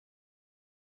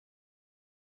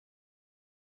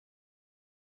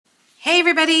Hey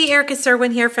everybody, Erica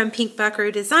Serwin here from Pink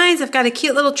Buckaroo Designs. I've got a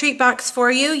cute little treat box for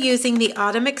you using the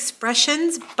Autumn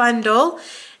Expressions bundle.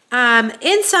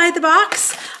 Inside the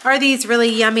box are these really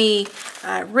yummy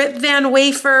Rip Van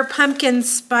Wafer pumpkin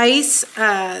spice.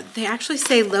 They actually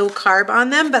say low carb on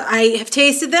them, but I have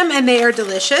tasted them and they are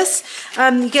delicious.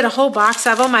 You get a whole box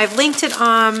of them. I've linked it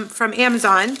from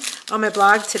Amazon on my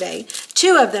blog today.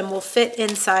 2 of them will fit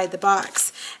inside the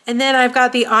box. And then I've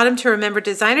got the Autumn to Remember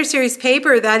Designer Series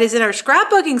paper that is in our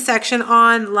scrapbooking section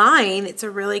online. It's a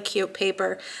really cute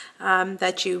paper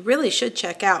that you really should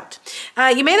check out.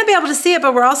 You may not be able to see it,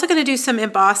 but we're also going to do some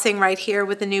embossing right here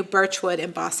with the new Birchwood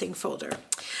embossing folder.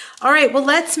 All right, well,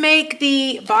 let's make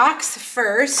the box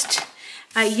first.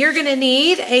 You're going to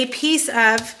need a piece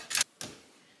of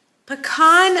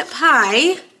pecan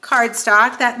pie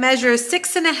cardstock that measures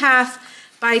 6.5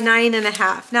 by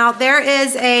 9.5. Now there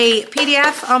is a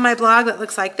PDF on my blog that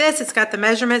looks like this. It's got the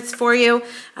measurements for you.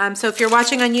 So if you're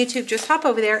watching on YouTube, just hop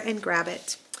over there and grab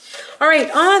it. All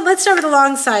right, let's start with the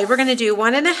long side. We're gonna do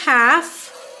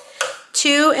 1.5,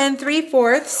 2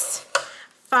 3/4,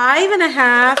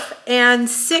 5.5, and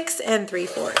 6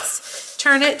 3/4.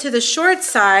 Turn it to the short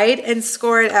side and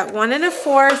score it at 1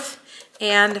 1/4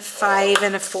 and 5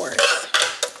 1/4.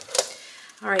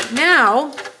 All right,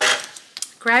 now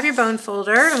grab your bone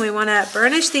folder and we want to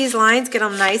burnish these lines, get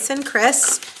them nice and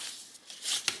crisp.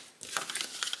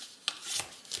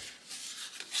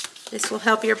 This will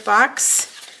help your box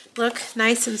look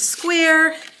nice and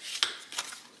square.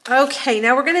 Okay,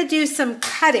 now we're going to do some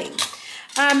cutting.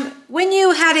 When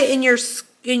you had it in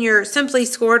your Simply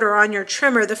Scored or on your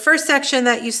trimmer, the first section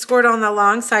that you scored on the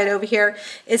long side over here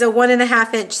is a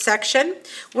 1.5 inch section.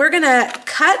 We're going to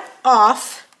cut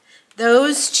off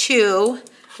those 2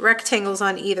 rectangles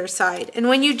on either side. And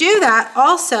when you do that,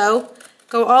 also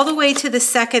go all the way to the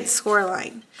second score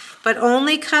line, but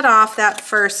only cut off that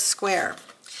first square.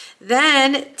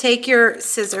 Then take your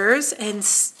scissors and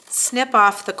snip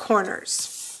off the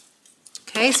corners.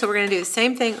 Okay, so we're going to do the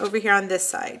same thing over here on this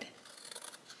side.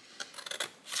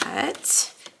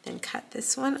 Cut, then cut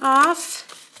this one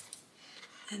off,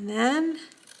 and then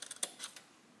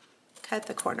cut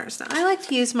the corners. Now I like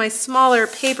to use my smaller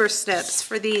paper snips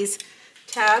for these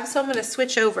tabs, so I'm going to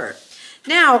switch over.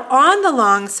 Now on the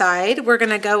long side, we're going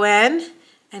to go in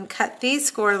and cut these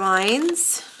score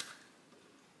lines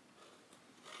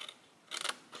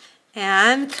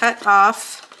and cut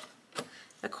off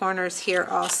the corners here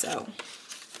also.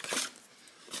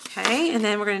 Okay, and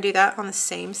then we're going to do that on the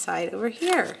same side over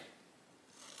here.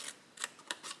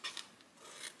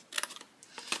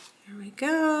 There we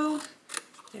go.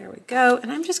 There we go.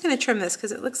 And I'm just going to trim this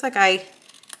because it looks like I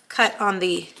cut on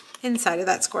the inside of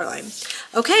that score line.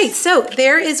 Okay, so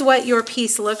there is what your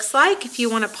piece looks like. If you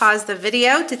want to pause the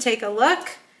video to take a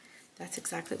look, that's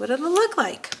exactly what it'll look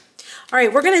like. All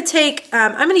right, we're going to take,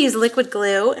 I'm going to use liquid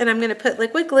glue, and I'm going to put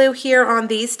liquid glue here on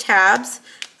these tabs,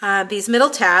 these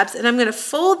middle tabs, and I'm going to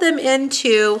fold them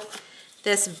into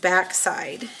this back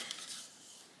side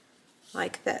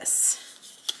like this.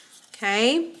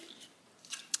 Okay,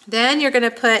 then you're going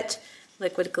to put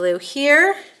liquid glue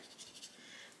here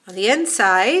on the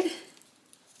inside,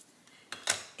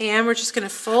 and we're just going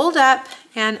to fold up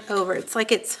and over. It's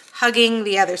like it's hugging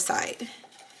the other side.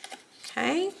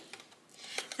 Okay,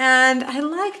 and I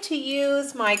like to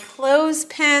use my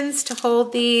clothespins to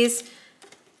hold these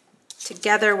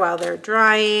together while they're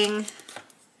drying,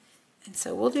 and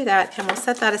so we'll do that, and we'll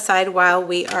set that aside while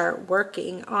we are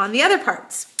working on the other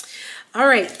parts. All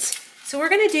right, so we're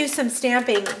going to do some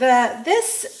stamping.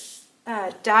 This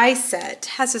die set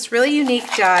has this really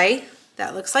unique die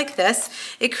that looks like this.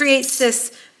 It creates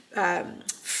this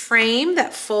frame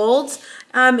that folds.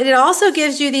 It also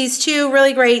gives you these 2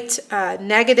 really great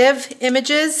negative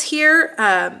images here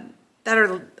that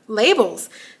are labels.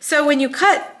 So when you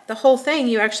cut the whole thing,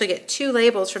 you actually get 2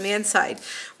 labels from the inside.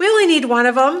 We only need 1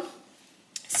 of them.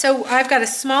 So I've got a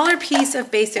smaller piece of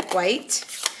basic white,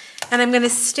 and I'm going to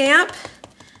stamp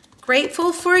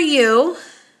Grateful for You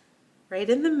right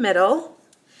in the middle,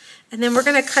 and then we're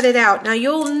going to cut it out. Now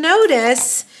you'll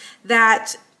notice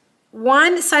that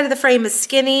one side of the frame is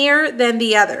skinnier than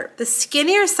the other. The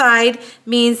skinnier side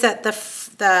means that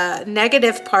the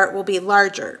negative part will be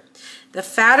larger. The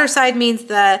fatter side means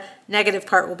the negative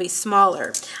part will be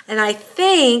smaller. And I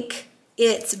think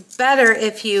it's better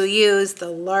if you use the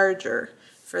larger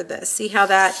for this. See how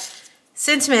that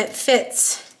sentiment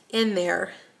fits in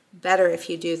there better if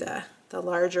you do the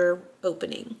larger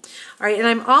opening. All right, and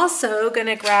I'm also going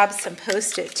to grab some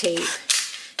Post-it tape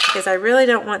because I really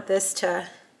don't want this to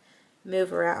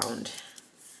move around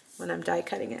when I'm die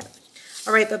cutting it.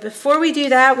 All right, but before we do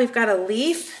that, we've got a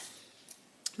leaf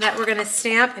that we're gonna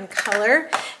stamp and color.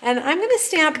 And I'm gonna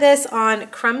stamp this on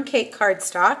crumb cake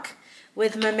cardstock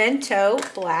with Memento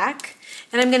black.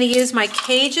 And I'm gonna use my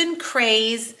Cajun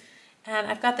Craze, and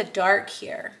I've got the dark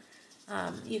here.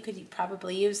 You could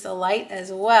probably use the light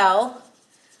as well.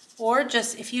 Or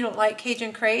just, if you don't like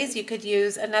Cajun Craze, you could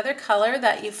use another color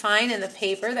that you find in the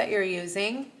paper that you're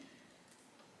using.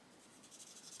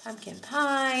 Pumpkin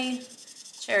pie,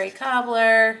 cherry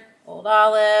cobbler, old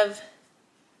olive,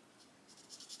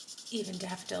 even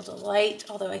daffodil delight,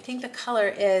 although I think the color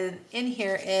in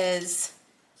here is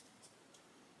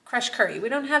crushed curry. We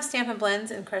don't have Stampin'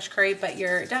 Blends in crushed curry, but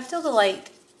your daffodil delight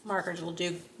markers will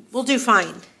do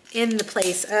fine in the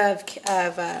place of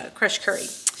crushed curry.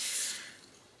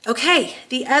 Okay,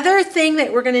 the other thing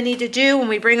that we're gonna need to do when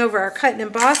we bring over our cut and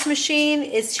emboss machine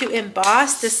is to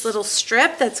emboss this little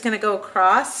strip that's gonna go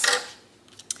across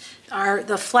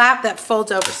the flap that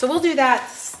folds over. So we'll do that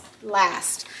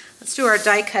last. Let's do our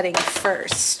die cutting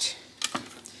first.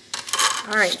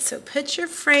 All right, so put your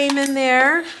frame in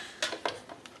there.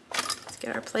 Let's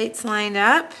get our plates lined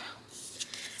up.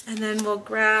 And then we'll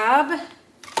grab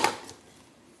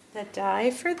the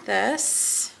die for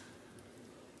this.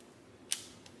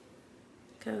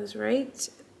 Goes right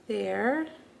there.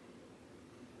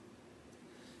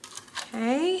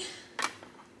 Okay.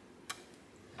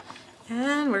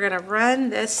 And we're gonna run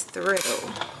this through.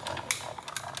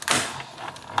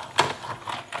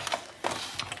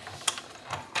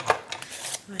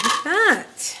 Like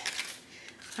that.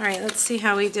 All right, let's see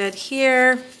how we did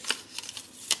here.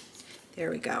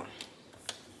 There we go.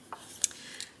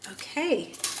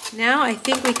 Okay, now I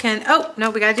think we can, oh, no,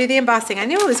 we gotta do the embossing. I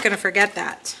knew I was gonna forget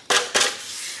that.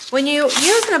 When you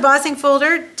use an embossing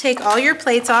folder, take all your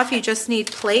plates off. You just need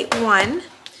plate 1.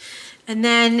 And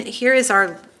then here is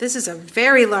this is a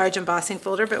very large embossing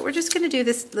folder, but we're just gonna do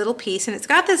this little piece. And it's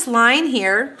got this line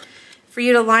here for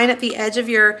you to line up the edge of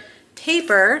your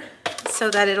paper so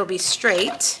that it'll be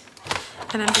straight.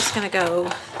 And I'm just gonna go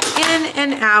in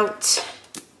and out.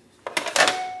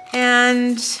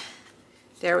 And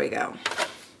there we go.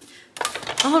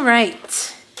 All right,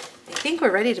 I think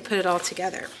we're ready to put it all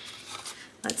together.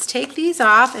 Let's take these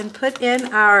off and put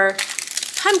in our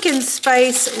pumpkin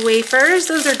spice wafers.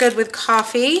 Those are good with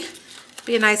coffee.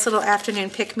 Be a nice little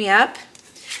afternoon pick-me-up.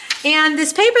 And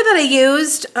this paper that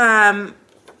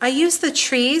I used the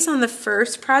trees on the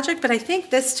first project, but I think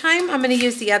this time I'm gonna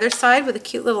use the other side with the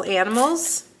cute little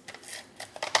animals.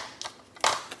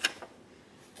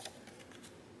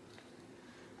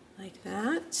 Like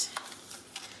that.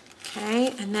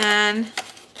 Okay, and then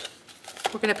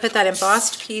we're going to put that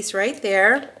embossed piece right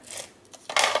there.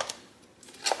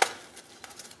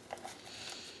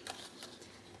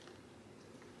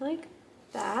 Like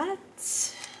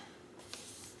that.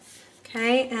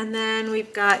 Okay, and then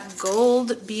we've got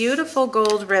gold, beautiful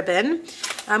gold ribbon.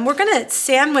 We're going to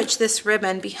sandwich this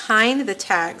ribbon behind the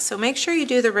tag, so make sure you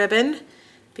do the ribbon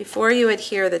before you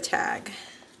adhere the tag.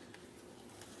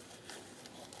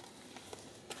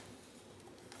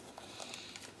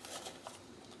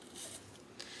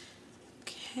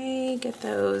 Okay, get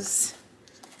those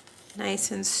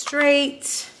nice and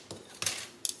straight.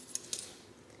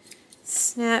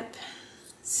 Snip,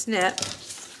 snip.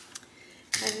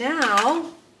 And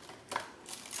now,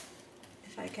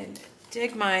 if I can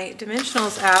dig my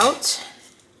dimensionals out,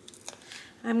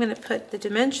 I'm going to put the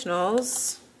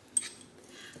dimensionals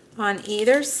on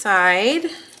either side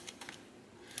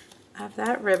of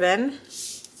that ribbon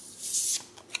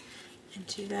and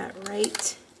do that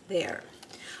right there.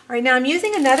 All right, now I'm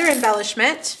using another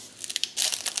embellishment.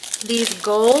 These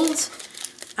gold,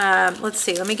 let's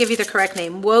see, let me give you the correct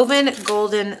name, woven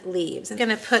golden leaves. I'm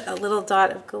gonna put a little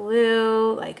dot of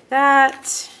glue like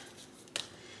that.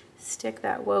 Stick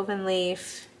that woven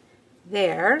leaf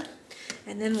there.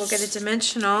 And then we'll get a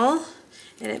dimensional.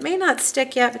 And it may not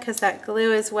stick yet because that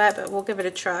glue is wet, but we'll give it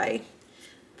a try.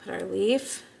 Put our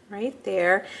leaf right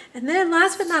there. And then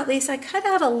last but not least, I cut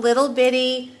out a little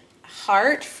bitty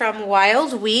heart from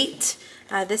Wild Wheat.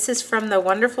 This is from the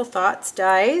Wonderful Thoughts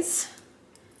dies.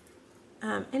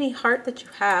 Any heart that you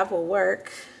have will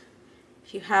work.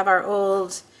 If you have our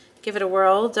old Give It a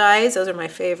Whirl dies, those are my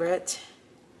favorite.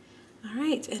 All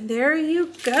right, and there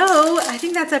you go. I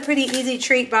think that's a pretty easy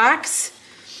treat box.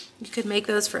 You could make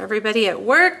those for everybody at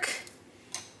work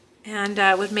and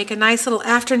would make a nice little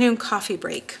afternoon coffee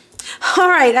break. All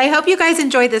right, I hope you guys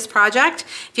enjoyed this project.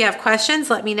 If you have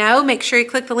questions, let me know. Make sure you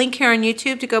click the link here on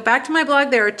YouTube to go back to my blog.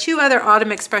 There are 2 other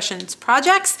Autumn Expressions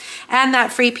projects and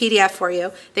that free PDF for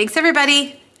you. Thanks,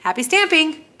 everybody. Happy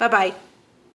stamping. Bye-bye.